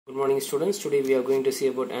Good morning students. Today we are going to see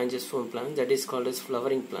about angiosperm plant that is called as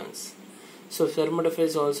flowering plants. So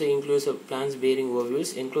spermatophores also includes plants bearing ovules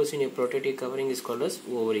enclosed in a protective covering is called as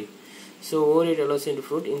ovary. So ovary develops into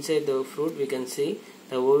fruit. Inside the fruit we can see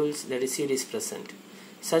the ovules, that is seed, is present.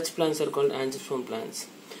 Such plants are called angiosperm plants.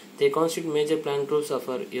 They constitute major plant groups of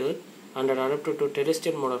our earth and are adapted to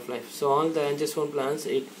terrestrial mode of life. So all the angiosperm plants,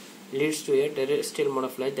 it leads to a terrestrial mode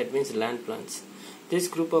of life, that means land plants. This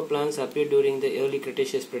group of plants appeared during the early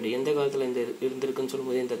Cretaceous period. எந்த காலத்துல இருந்திருக்குன்னு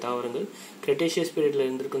சொல்லும்போது இந்த தாவரங்கள் Cretaceous periodல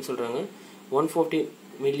இருந்திருக்குன்னு சொல்றாங்க 140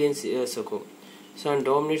 million years ago. So and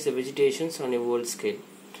dominates the vegetations on a world scale.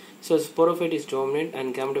 So sporophyte is dominant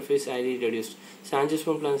and gametophyte is highly reduced. So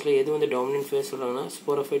angiosperm plantsல எது வந்து dominant phase சொல்றாங்கன்னா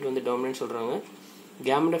sporophyte வந்து dominant சொல்றாங்க.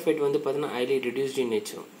 Gametophyte வந்து பார்த்தீங்கன்னா highly reduced in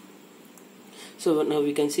nature. So now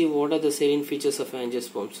we can see what are the salient features of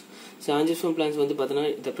angiosperms. So angiosperm plants வந்து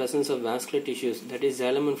பார்த்தீங்கன்னா the presence of vascular tissues, that is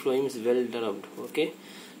xylem and phloem is well developed. Okay.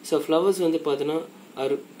 So flowers வந்து பார்த்தீங்கன்னா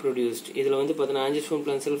are produced. இதில் வந்து பார்த்தீங்கன்னா angiosperm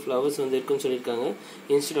plantsல flowers வந்து இருக்குன்னு சொல்லியிருக்காங்க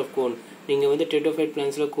instead of cone. நீங்கள் வந்து pteridophyte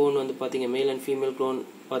plantsல cone வந்து பார்த்தீங்க male and female cone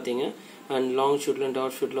பார்த்தீங்க, and long shootல and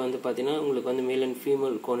dot shootல வந்து பார்த்தீங்கன்னா உங்களுக்கு வந்து male and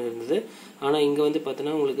female cone இருந்தது. ஆனால் இங்கே வந்து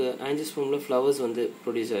பார்த்தீங்கன்னா உங்களுக்கு angiospermல flowers வந்து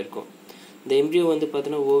ப்ரொடியூஸ் ஆயிருக்கும். The embryo வந்து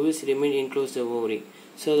பார்த்தீங்கன்னா ovules remain enclosed the ovary.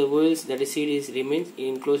 So the ovules, that is seed, is remains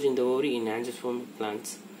enclosed in the ovary in angiosperm plants.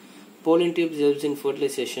 Pollen tubes helps in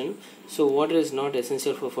fertilization. So water is not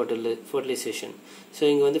essential for fertilization. So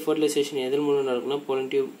இங்க வந்து fertilization எதன் மூலம் நடக்கும்னா pollen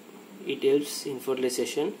tube it helps in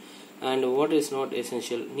fertilization and water is not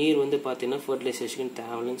essential. நீர் வந்து பார்த்தீங்கன்னா fertilization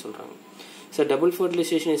தேவையில்லைன்னு சொல்றாங்க. So double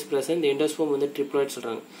fertilization is present. The endosperm வந்து triploid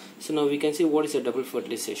சொல்றாங்க. So now we can see what is a double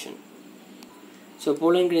fertilization. So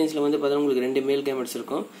pollen கிரெயின்ஸில் வந்து பார்த்தீங்கன்னா உங்களுக்கு 2 மேல் கேமெட்ஸ்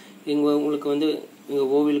இருக்கும். இங்கே உங்களுக்கு வந்து இங்கே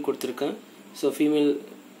ஓவில் கொடுத்துருக்கேன். So female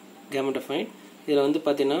gametophyte. இதில் வந்து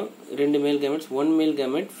பார்த்தீங்கன்னா 2 மேல் கேமெட்ஸ். 1 மேல்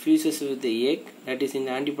gamete fuses with the egg, that is in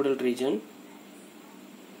the antipodal region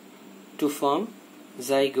to form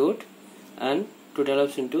zygote and to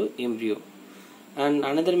develops into embryo. And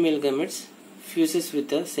another male gametes fuses with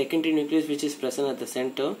the secondary nucleus which is present at the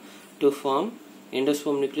center to form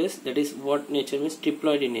endosperm nucleus, that is what nature means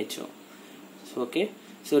triploid in nature. Okay.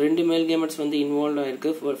 So 2 மேல் gametes வந்து involve ஆகிருக்கு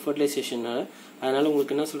ஃபர்டிலைசேஷனால். அதனால்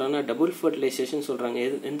உங்களுக்கு என்ன சொல்கிறாங்கன்னா double fertilisation சொல்கிறாங்க.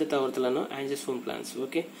 எந்த தாவரத்துலனா angiosperm plants.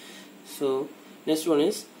 Okay. So next one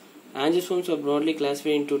is angiosperms are broadly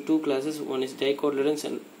classified into 2 classes. One is dicotyledons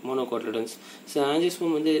and monocotyledons. So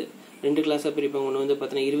angiosperm வந்து 2 கிளாஸாக பிரிப்பாங்க. ஒன்று வந்து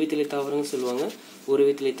பார்த்தீங்கன்னா இருவித்திலை தாவரங்கள் சொல்லுவாங்க, ஒரு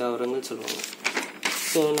வித்திலை தாவரங்கள் சொல்லுவாங்க.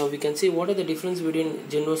 So now we can see what are the difference between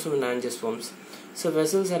gymnosperm and angiosperms. So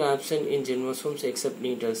vessels are absent in gymnosperms except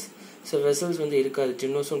needles. So vessels வந்து இருக்காது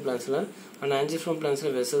gymnosperm plantsல, and angiosperm plantsல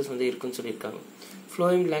vessels வந்து இருக்குன்னு சொல்லியிருக்காங்க.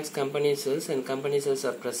 Phloem lacks companion cells and companion cells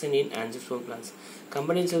are present in angiosperm plants.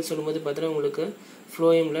 Companion cells சொல்லும்போது பார்த்தீங்கன்னா உங்களுக்கு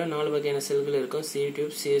phloemல 4 வகையான செல்கள் இருக்கும். seed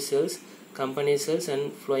tubes, seed cells, companion cells and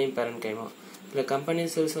phloem parenchyma. இதில் companion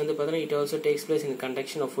cells வந்து பார்த்தீங்கன்னா it also takes place in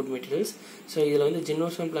conduction of food materials. So இதில் வந்து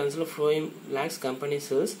gymnosperm plantsல phloem lacks companion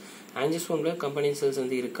cells, angiospermல companion cells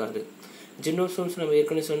வந்து இருக்காது. Gymnosperms நம்ம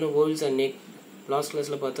ஏற்கனவே சொன்ன ovules and naked. லாஸ்ட்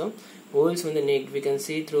கிளாஸில் பார்த்தோம் ovules வந்து naked, we can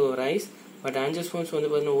see through our eyes, but angiosperms வந்து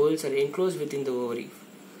பார்த்தீங்கன்னா ovules are enclosed within the ovary.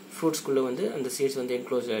 ஃப்ரூட்ஸ்குள்ளே வந்து அந்த சீட்ஸ் வந்து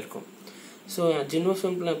என்க்ளோஸ்ட் ஆகிருக்கும். ஸோ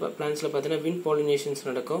gymnosperm பிளான்ஸில் பார்த்தீங்கன்னா wind pollinations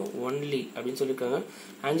நடக்கும் only அப்படின்னு சொல்லியிருக்காங்க.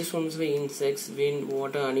 angiospermஸில் insects, wind,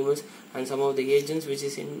 water, animals and some of the agents which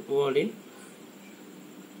is involved in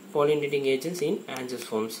pollinating agents in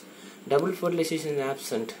angiosperms. Double fertilization is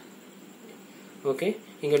absent. Okay.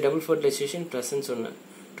 இங்கே double fertilisation present சொன்னேன்.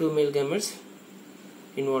 2 மேல் gametes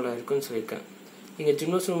involve ஆகிருக்குன்னு சொல்லியிருக்கேன். இங்கே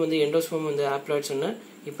gymnosperm வந்து endosperm வந்து ஆப்ளாய்ட் சொன்னேன்.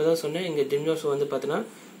 இப்போ தான் சொன்னேன் இங்கே ஜிம்னோஸ்பெர்ம் வந்து பார்த்தீங்கன்னா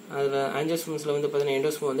அதில் ஆஞ்சியோஸ்பெர்ம்ஸில் வந்து பார்த்தீங்கன்னா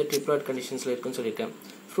எண்டோஸ்பெர்ம் வந்து ட்ரிப்ளாய்ட் கண்டிஷன்ஸில் இருக்குன்னு சொல்லியிருக்கேன்.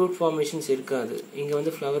 ஃப்ரூட் ஃபார்மேஷன்ஸ் இருக்காது. இங்கே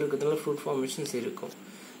வந்து ஃப்ளவர் இருக்கிறதுனால ஃப்ரூட் ஃபார்மேஷன்ஸ் இருக்கும்.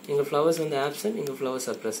 இங்கே ஃப்ளவர்ஸ் வந்து ஆப்சன்ட், இங்கே flowers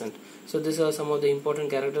are present. So this R some of the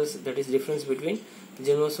important characters, that is difference between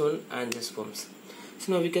gymnosperm and angiosperms. So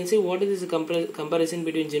now we can see what is the comparison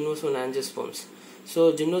between gymnosperm and angiosperms. So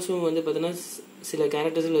gymnosperm வந்து பார்த்தீங்கன்னா சில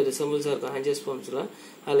கேரக்டர்ஸில் ரிசம்பிள்ஸாக இருக்கும் ஆஞ்சியோஸ்பெர்ம்ஸில்.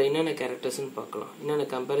 அதில் என்னென்ன கேரக்டர்ஸ்னு பார்க்கலாம், என்னென்ன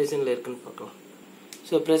கம்பேரிசனில் இருக்குன்னு பார்க்கலாம்.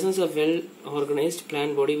 So presence of well organized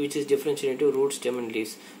plant body which is differentiated into root, stem and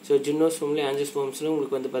leaves. So ஜிம்னோஸ்பெர்ம்ல ஆஞ்சியோஸ்பெர்ம்ஸில்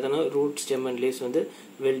உங்களுக்கு வந்து பார்த்தீங்கன்னா root, stem and leaves வந்து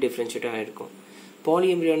well differentiated ஆகிருக்கும்.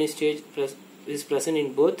 Polyembryonic stage is present in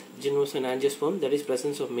both gymnosperm and angiosperm, that is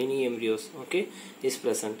presence of many embryos. Okay, is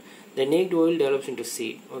present. The naked ovule develops into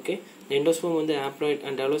seed. Okay, the endosperm வந்து haploid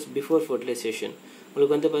and develops before fertilization.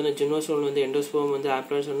 உங்களுக்கு வந்து பார்த்தீங்கன்னா gymnosperm வந்து endosperm வந்து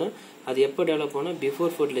ஆப்ளாய்ட் சொன்னால் அது எப்போ develop ஆனால்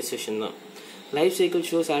பிஃபோர் ஃபர்டிலைசேஷன் தான். Life cycle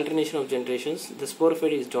shows alternation of generations. The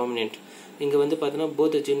sporophyte is dominant. இங்கே வந்து பார்த்தீங்கன்னா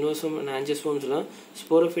both gymnosperm and ஆஞ்சியோஸ்பெர்ம்ஸ்லாம்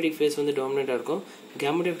sporophytic face வந்து டாமினண்ட்டாக இருக்கும்,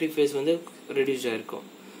 கேமெட்டோஃபைட்டிக் ஃபேஸ் வந்து ரெடியூஸ்டாக இருக்கும்.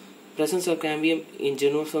 presence of cambium in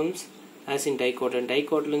gymnosperms as in dicotyledon.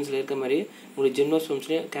 Dicotyledonsல இருக்க மாதிரி உங்களுக்கு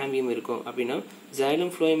gymnospermsல cambium இருக்கும் அப்படின்னா xylem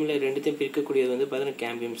phloemல ரெண்டுத்தையும் பிரிக்கக்கூடியது வந்து பார்த்தீங்கன்னா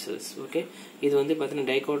cambium cells. ஓகே, இது வந்து பார்த்தீங்கன்னா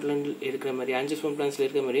dicotyledon இருக்கிற மாதிரி angiosperm plantsல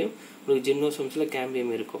இருக்க மாதிரியும் உங்களுக்கு gymnospermsல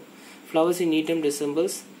cambium இருக்கும். Flowers in neatum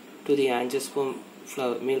resembles to the angiosperm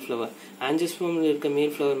flower, male flower. Angiospermல இருக்க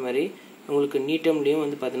male flower மாதிரி உங்களுக்கு neatumலயும்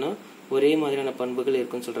வந்து பார்த்தீங்கன்னா ஒரே மாதிரியான பண்புகள்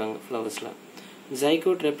இருக்குன்னு சொல்றாங்க flowers-ல.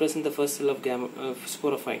 Zygote represent the first cell of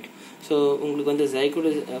sporophyte. So உங்களுக்கு வந்து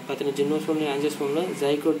zygote பார்த்தீங்கன்னா gymnosperm angiosperm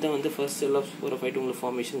zygote தான் வந்து first cell of sporophyte உங்களுக்கு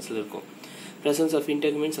formations-ல இருக்கும். Presence of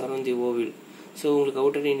integuments around the ovule. So உங்களுக்கு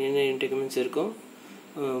outer என்ன integuments இருக்கும்,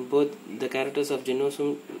 both the characters of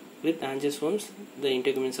gymnosperm with angiosperms, the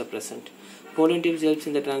integuments are present. Pollen tubes helps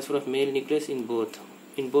in the transfer of male nucleus in both.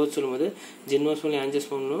 In both சொல்லும்போது gymnosperm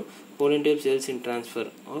angiosperm pollen tubes helps in transfer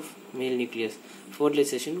of male nucleus.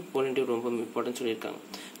 Fertilization pollen tube ரொம்ப important சொல்லிருக்காங்க.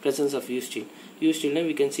 Presence of ustule. Ustule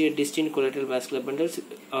we can see a distinct collateral vascular bundles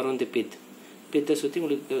around the pith. Pith சுத்தி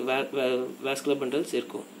உங்களுக்கு vascular bundles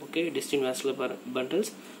இருக்கும். Okay, distinct vascular bundles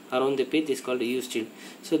around the pith is called ustule.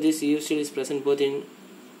 So this ustule is present both in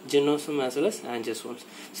gymnosperm as well as angiosperms.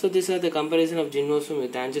 So these are the comparison of gymnosperm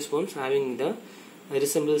with angiosperms having the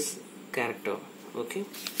resemblance character. Okay,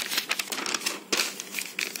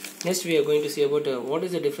 next we are going to see about what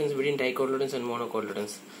is the difference between dicotyledons and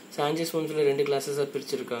monocotyledons. So angiosperms ரெண்டு classes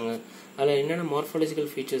பிரிச்சிருக்காங்க. அதில் என்னென்ன morphological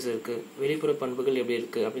features இருக்குது, வெளிப்புற பண்புகள் எப்படி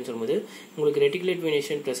இருக்குது அப்படின்னு சொல்லும்போது உங்களுக்கு reticulate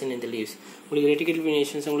venation present in the leaves. உங்களுக்கு ரெட்டிகுலேட்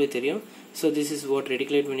வெனேஷன்ஸ் உங்களுக்கு தெரியும். So this is what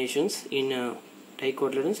reticulate venations in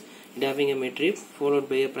dicotyledons, it having a midrib followed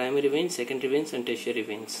by a primary vein, secondary veins and tertiary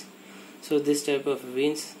veins. So this type of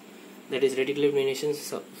veins, that is reticulate venations,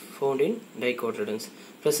 found in dicotyledons.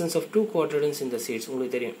 Presence of two cotyledons in the seeds.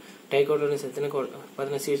 உங்களுக்கு தெரியும் dicotyledons எத்தனை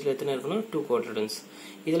பார்த்தீங்கன்னா சீட்ஸ்ல எத்தனை இருக்குன்னா 2 cotyledons.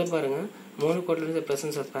 இதில் பாருங்க monocotyledons, the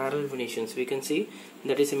presence of parallel venations. We can see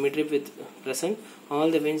that is a midrib with present. All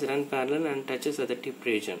the veins run parallel and touches at the tip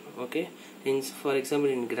region. Okay, for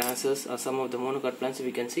example in grasses or some of the monocot plants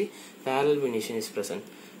we can see parallel venation is present.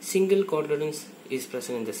 Single cotyledons is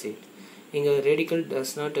present in the seed. இங்க radicle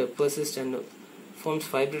does not persist and forms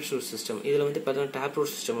fibrous root system. இதில் வந்து பார்த்தீங்கன்னா tap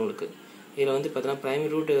root system உங்களுக்கு. இதில் வந்து பார்த்தீங்கன்னா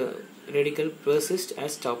primary root radical persist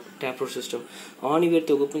as tap root system. ஆணிவேர்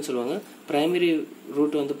தொகுப்புன்னு சொல்லுவாங்க. primary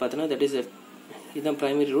root வந்து பார்த்தீங்கன்னா that is இதுதான்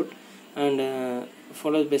primary root and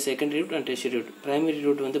followed by secondary root and tertiary root. primary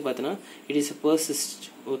root வந்து பார்த்தீங்கன்னா it is a persist.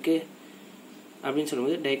 okay அப்படின்னு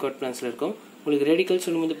சொல்லும்போது dicot plantsல இருக்கும். உங்களுக்கு ரேடிக்கல்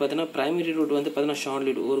சொல்லும்போது பார்த்தீங்கன்னா பிரைமரி ரூட் வந்து பார்த்தீங்கன்னா ஷார்ட்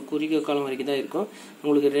லீட் ஒரு குறுகிய காலம் வரைக்கும் தான் இருக்கும்.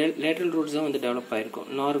 உங்களுக்கு லேட்டரல் ரூட்ஸ் தான் வந்து டெவலப் ஆகிருக்கும்,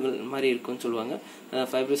 நார்மல் மாதிரி இருக்கும்னு சொல்லுவாங்க.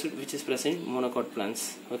 Fibrous root which is present monocot plans.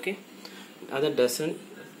 Okay, அதை டசன்ட்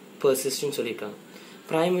பர்சிஸ்ட்னு சொல்லியிருக்காங்க.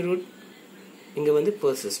 பிரைமரி ரூட் இங்கே வந்து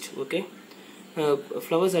persist. Okay,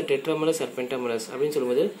 flowers R டெட்ராமரஸ் R pentamerous அப்படின்னு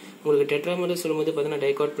சொல்லும்போது உங்களுக்கு டெட்ராமரஸ் சொல்லும்போது பார்த்தீங்கன்னா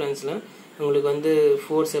டைகாட் பிளான்ஸ்லாம் உங்களுக்கு வந்து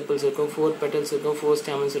 4 செப்பல்ஸ் இருக்கும், 4 பெட்டல்ஸ் இருக்கும், 4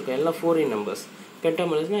 ஸ்டாமன்ஸ் இருக்கும், எல்லாம் 4 in numbers.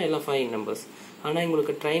 பென்டாமரஸ்னால் எல்லாம் 5 in numbers. ஆனால்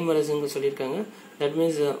உங்களுக்கு ட்ரைமரஸ்ங்க சொல்லியிருக்காங்க. That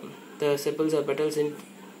means the chappals R petals in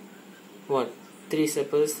what 3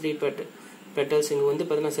 chappals 3 petals. இங்கே வந்து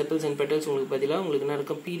பார்த்தீங்கன்னா செப்பல்ஸ் அண்ட் பெட்டல்ஸ் உங்களுக்கு பதிலாக உங்களுக்கு என்ன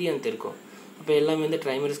இருக்கும், பீரியாந்த் இருக்கும். அப்போ எல்லாமே வந்து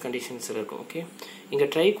ட்ரைமரஸ் கண்டிஷன்ஸில் இருக்கும். ஓகே, இங்கே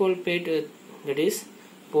ட்ரைகோல்பேட் தட் இஸ்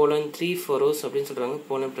போலன் 3 furrows அப்படின்னு சொல்கிறாங்க.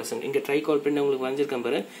 Pollen present. இங்கே ட்ரைகோல்பேட் உங்களுக்கு வரைஞ்சிருக்கேன்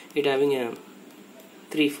பாரு, இட் ஹேவிங்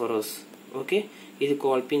 3 furrows. ஓகே, இது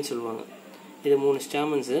கோல்பின்னு சொல்லுவாங்க. இது 3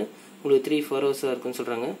 ஸ்டாமன்ஸு உங்களுக்கு 3 furrows-ஆக இருக்குன்னு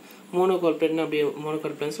சொல்கிறாங்க. மோனோகால்பேட்னா அப்படியே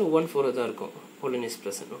மோனோகாட் பிளான்ஸில் 1 furrow தான் இருக்கும். pollen is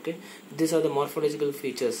present. Okay, these are the morphological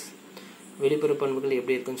features. வெளிப்புற பண்புகள்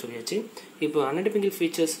எப்படி இருக்குன்னு சொல்லியாச்சு. இப்போ anatomical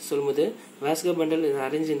features சொல்லும்போது vascular bundle is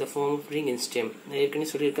arranged in the form of ring in stem. நான் ஏற்கனவே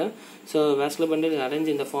சொல்லியிருக்கேன். So vascular bundle is arranged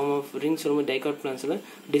in the form of ring சொல்லும்போது dicot plants-ல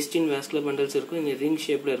distinct vascular bundles இருக்கும். இந்த ring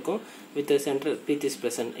shape-ல இருக்கும் with the central pith is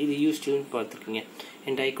present. இது ustule பார்த்துருக்கீங்க.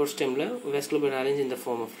 in dicot stem-ல vascular bundle arranged in the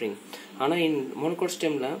form of ring. ஆனால் in monocot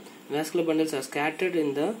stem-ல vascular bundles are scattered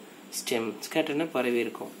in the stem. scattered-னா பரவி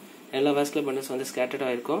இருக்கும். எல்லா vascular bundles வந்து scattered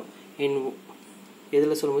ஆகிருக்கும். in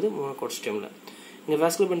இதில் சொல்லும்போது monocot stemல. இந்த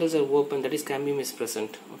vascular bundles are open, that is cambium is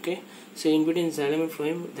present. Okay, so in between xylem and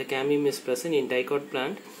phloem the cambium is present. In dicot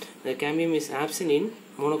plant the cambium is absent. In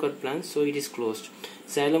monocot plants so it is closed.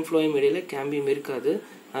 xylem phloem இடையில cambium இருக்காது,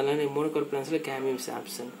 அதனால monocot plantsல cambium is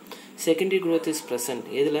absent. secondary growth is present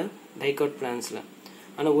இதில் dicot plantsல.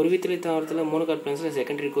 ஆனால் ஒரு வித்திலை தாவரத்தில் monocot பிளான்ஸில்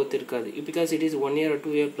secondary growth இருக்காது. Because it is 1 year or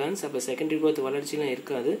 2 year plans. அப்போ secondary growth வளர்ச்சிலாம்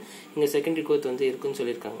இருக்காது. இங்கே செகண்டரி growth வந்து இருக்குன்னு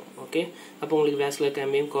சொல்லியிருக்காங்க. ஓகே, அப்போ உங்களுக்கு vascular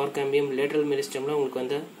cambium, car cambium, lateral மெரிஸ்டம்லாம் உங்களுக்கு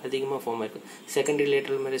வந்து அதிகமாக ஃபார்ம் ஆயிருக்கும். செகண்டரி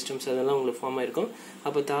லேட்ரல் மெரிஸ்டம்ஸ் அதெல்லாம் உங்களுக்கு ஃபார்ம் ஆயிருக்கும்.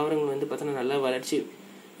 அப்போ தாவரங்கள் வந்து பார்த்தோன்னா நல்லா வளர்ச்சி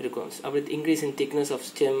இருக்கும். அப்படி increase in thickness of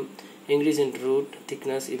stem, increase in root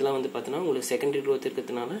thickness, இதெல்லாம் வந்து பார்த்தீங்கன்னா உங்களுக்கு செகண்டரி க்ரோத்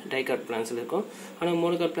இருக்கிறதுனால டைகாட் பிளான்ஸில் இருக்கும். ஆனால்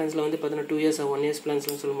மோனோகாட் பிளான்ஸில் வந்து பார்த்தீங்கன்னா 2 years or 1 year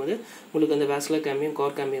பிளான்ஸ்லாம் சொல்லும்போது உங்களுக்கு அந்த வாஸ்குலர் கேம்பியம்,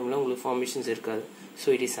 கார் கேம்பியம்லாம் உங்களுக்கு ஃபார்மேஷன்ஸ் இருக்காது. So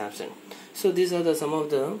it is absent. So these are some of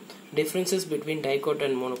the differences between dicot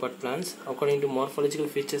and monocot plants according to morphological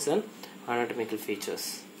features and anatomical features.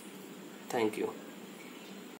 Thank you.